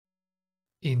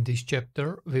In this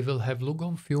chapter, we will have look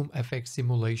on Fume FX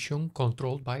simulation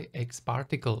controlled by X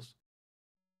particles.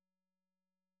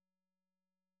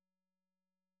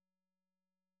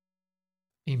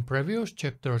 In previous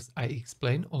chapters, I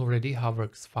explained already how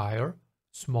works fire,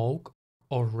 smoke,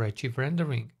 or redshift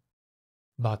rendering.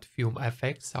 But Fume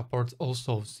FX supports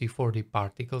also C4D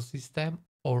particle system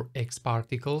or X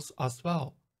particles as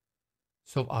well.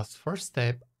 So as first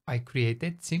step, I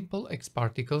created simple X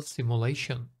particle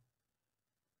simulation.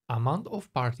 Amount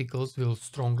of particles will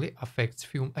strongly affect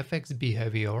Fume FX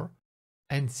behavior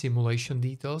and simulation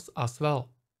details as well.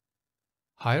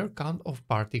 Higher count of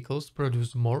particles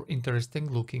produce more interesting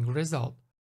looking result,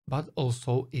 but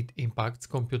also it impacts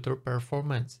computer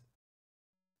performance.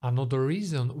 Another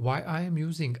reason why I am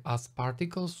using as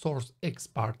particle source X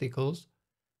particles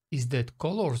is that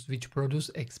colors which produce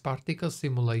X particle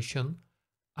simulation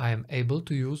I am able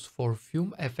to use for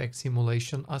Fume FX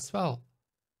simulation as well.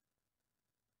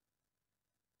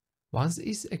 Once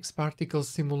is X particle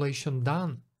simulation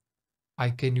done, I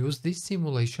can use this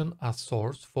simulation as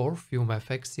source for Fume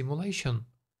FX simulation.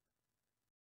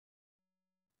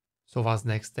 So as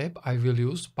next step, I will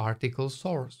use particle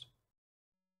source.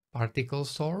 Particle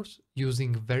source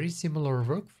using very similar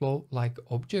workflow like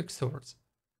object source.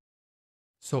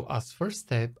 So as first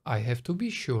step, I have to be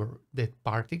sure that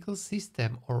particle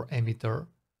system or emitter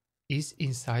is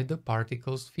inside the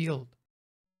particles field.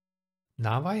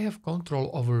 Now I have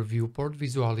control over viewport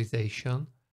visualization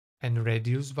and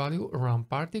radius value around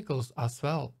particles as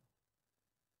well.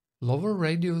 Lower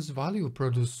radius value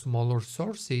produce smaller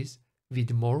sources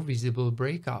with more visible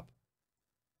breakup.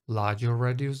 Larger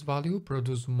radius value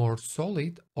produce more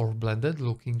solid or blended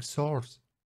looking source.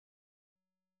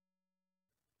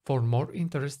 For more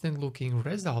interesting looking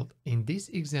result, in this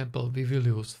example we will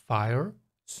use fire,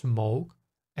 smoke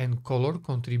and color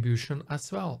contribution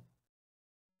as well.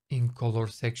 In color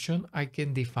section I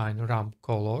can define ramp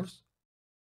colors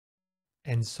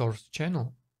and source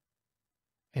channel.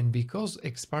 And because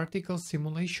X particle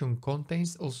simulation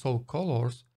contains also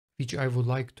colors which I would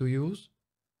like to use,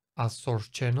 as source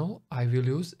channel I will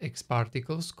use X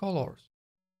particles colors.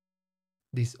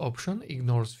 This option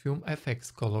ignores Fume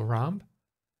FX color ramp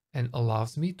and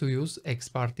allows me to use X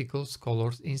particles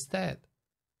colors instead.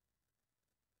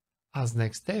 As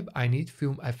next step I need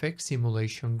Fume FX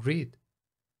simulation grid.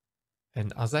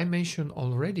 And as I mentioned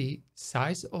already,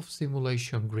 size of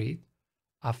simulation grid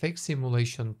affects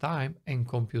simulation time and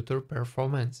computer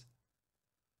performance.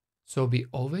 So be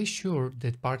always sure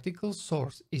that particle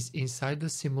source is inside the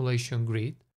simulation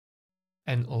grid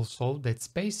and also that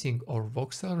spacing or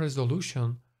voxel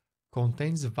resolution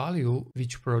contains value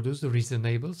which produce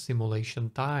reasonable simulation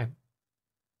time.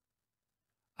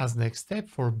 As next step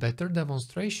for better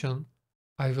demonstration,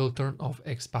 I will turn off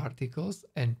X particles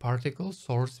and particle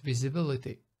source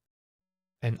visibility.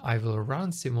 And I will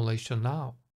run simulation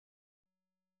now.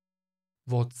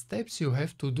 What steps you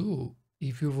have to do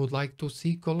if you would like to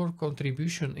see color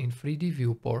contribution in 3D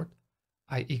viewport,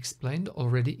 I explained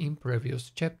already in previous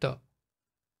chapter.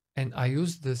 And I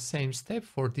used the same step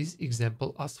for this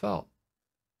example as well.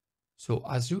 So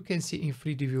as you can see in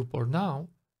 3D viewport now,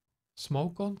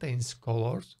 smoke contains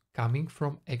colors coming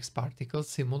from X particle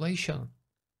simulation.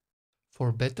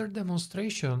 For better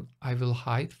demonstration, I will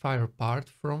hide fire part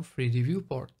from 3D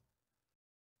viewport.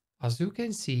 As you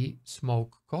can see,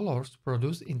 smoke colors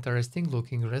produce interesting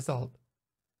looking result.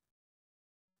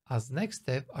 As next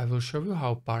step, I will show you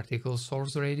how particle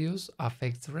source radius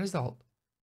affects result.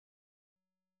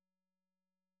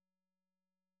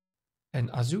 And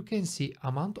as you can see,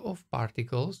 amount of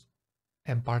particles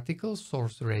and particle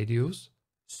source radius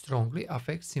strongly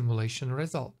affect simulation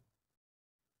result.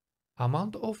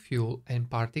 Amount of fuel and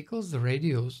particles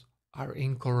radius are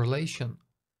in correlation.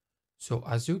 So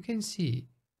as you can see,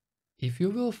 if you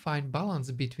will find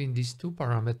balance between these two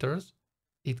parameters,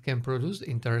 it can produce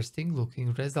interesting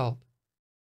looking result.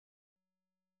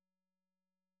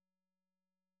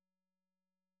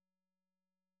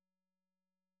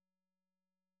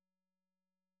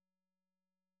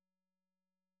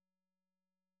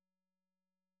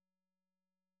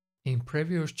 In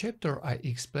previous chapter I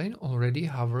explained already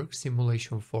how work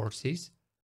simulation forces.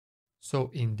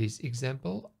 So in this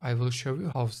example, I will show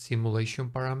you how simulation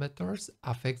parameters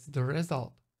affect the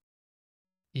result.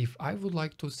 If I would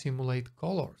like to simulate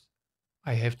colors,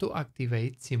 I have to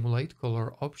activate Simulate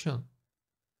Color option.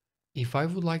 If I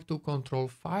would like to control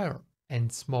fire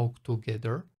and smoke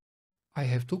together, I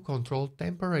have to control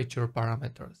temperature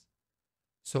parameters.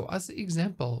 So as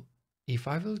example, if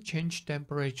I will change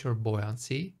temperature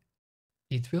buoyancy,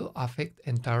 it will affect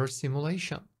entire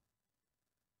simulation.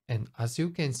 And as you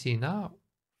can see now,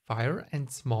 fire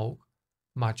and smoke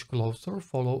much closer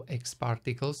follow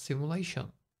X-particle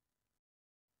simulation.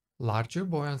 Larger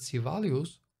buoyancy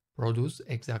values produce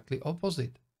exactly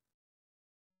opposite.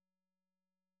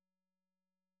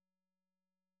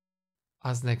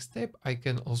 As next step, I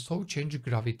can also change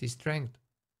gravity strength.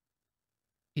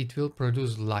 It will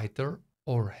produce lighter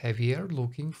or heavier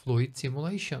looking fluid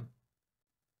simulation.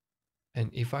 And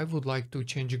if I would like to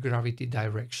change gravity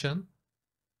direction,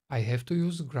 I have to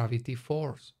use gravity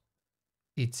force.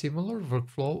 It's similar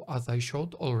workflow as I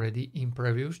showed already in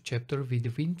previous chapter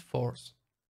with wind force.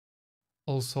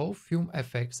 Also, Fume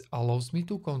FX allows me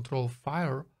to control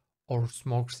fire or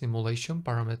smoke simulation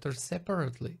parameters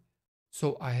separately,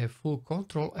 so I have full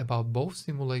control about both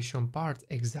simulation parts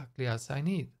exactly as I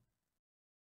need.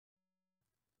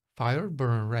 Fire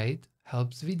burn rate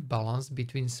helps with balance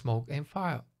between smoke and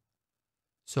fire.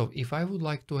 So if I would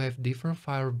like to have different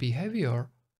fire behavior,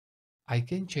 I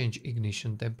can change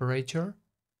ignition temperature,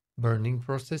 burning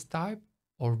process type,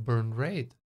 or burn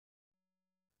rate.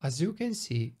 As you can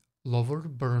see, lower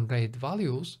burn rate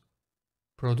values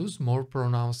produce more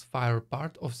pronounced fire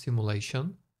part of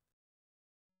simulation,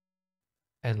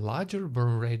 and larger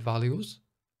burn rate values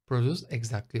produce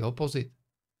exactly opposite.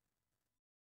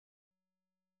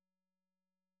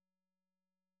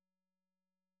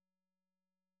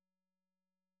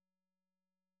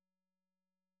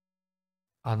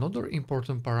 Another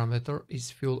important parameter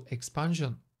is fuel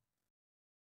expansion.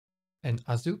 And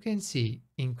as you can see,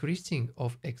 increasing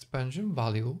of expansion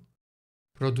value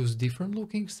produce different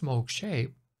looking smoke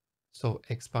shape, so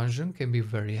expansion can be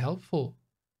very helpful.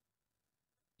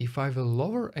 If I will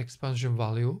lower expansion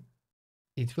value,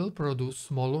 it will produce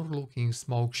smaller looking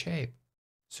smoke shape.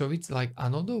 So it's like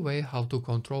another way how to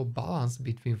control balance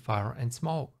between fire and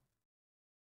smoke.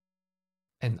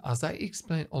 And as I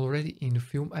explained already in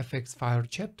Fume FX Fire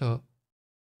chapter,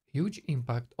 huge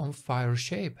impact on fire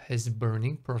shape has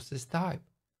burning process type.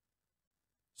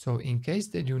 So in case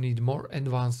that you need more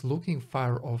advanced looking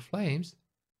fire or flames,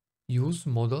 use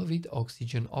model with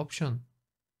oxygen option.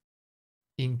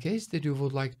 In case that you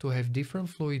would like to have different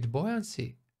fluid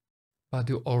buoyancy, but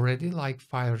you already like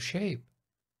fire shape,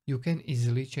 you can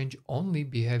easily change only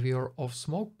behavior of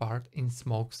smoke part in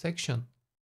smoke section.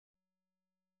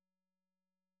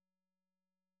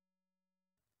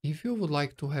 If you would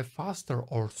like to have faster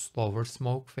or slower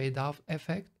smoke fade out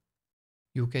effect,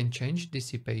 you can change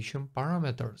dissipation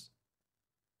parameters.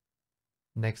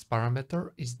 Next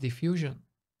parameter is diffusion.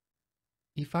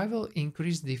 If I will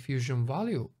increase diffusion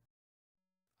value,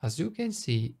 as you can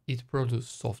see, it produces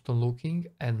softer looking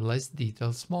and less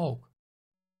detailed smoke.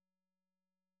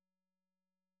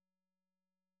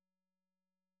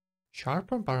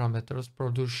 Sharpen parameters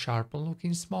produce sharper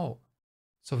looking smoke,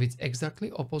 so it's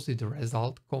exactly opposite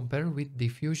result compared with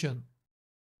diffusion.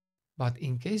 But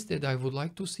in case that I would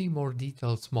like to see more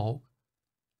detailed smoke,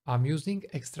 I'm using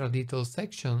extra detail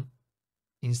section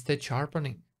instead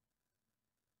sharpening.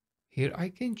 Here I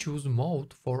can choose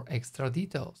mode for extra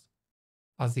details.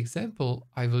 As example,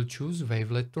 I will choose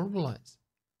wavelet turbulence.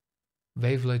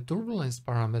 Wavelet turbulence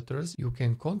parameters you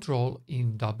can control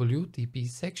in WTP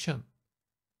section.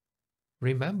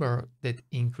 Remember that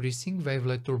increasing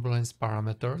wavelet turbulence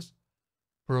parameters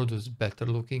produce better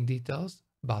looking details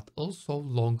but also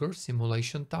longer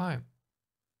simulation time.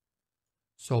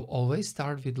 So always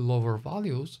start with lower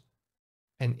values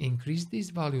and increase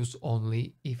these values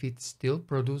only if it still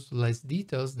produces less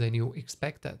details than you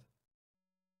expected.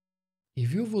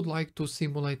 If you would like to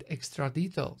simulate extra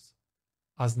details,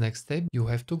 as next step you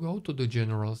have to go to the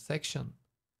general section.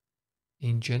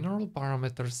 In general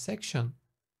parameters section,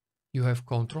 you have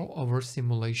control over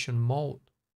simulation mode.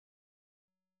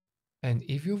 And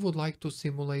if you would like to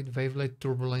simulate wavelet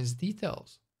turbulence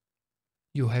details,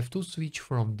 you have to switch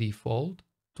from default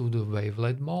to the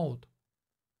wavelet mode.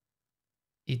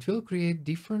 It will create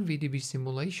different VDB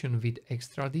simulation with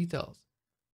extra details.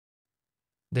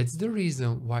 That's the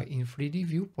reason why in 3D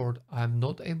viewport I am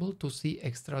not able to see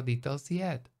extra details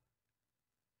yet.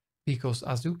 Because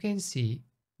as you can see,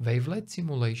 wavelet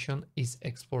simulation is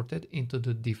exported into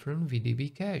the different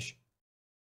VDB cache.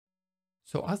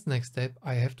 So as next step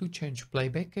I have to change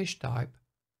playback cache type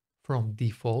from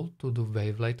default to the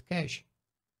wavelet cache.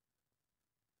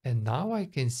 And now I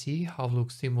can see how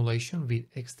looks simulation with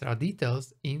extra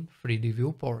details in 3D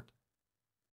viewport.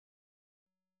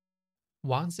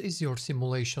 Once is your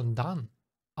simulation done,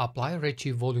 apply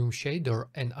Redshift volume shader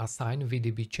and assign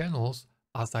VDB channels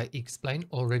as I explained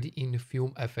already in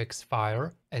Fume FX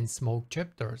Fire and Smoke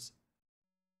chapters.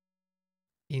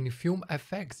 In Fume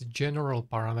FX general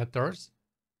parameters,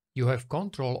 you have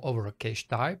control over cache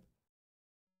type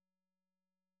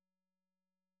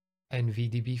and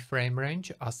VDB frame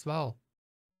range as well.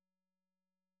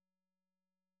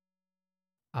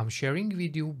 I'm sharing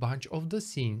with you bunch of the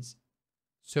scenes,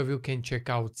 so you can check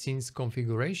out scenes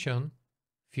configuration,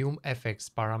 Fume FX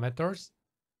parameters,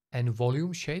 and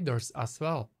volume shaders as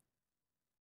well.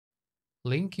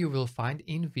 Link you will find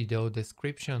in video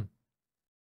description.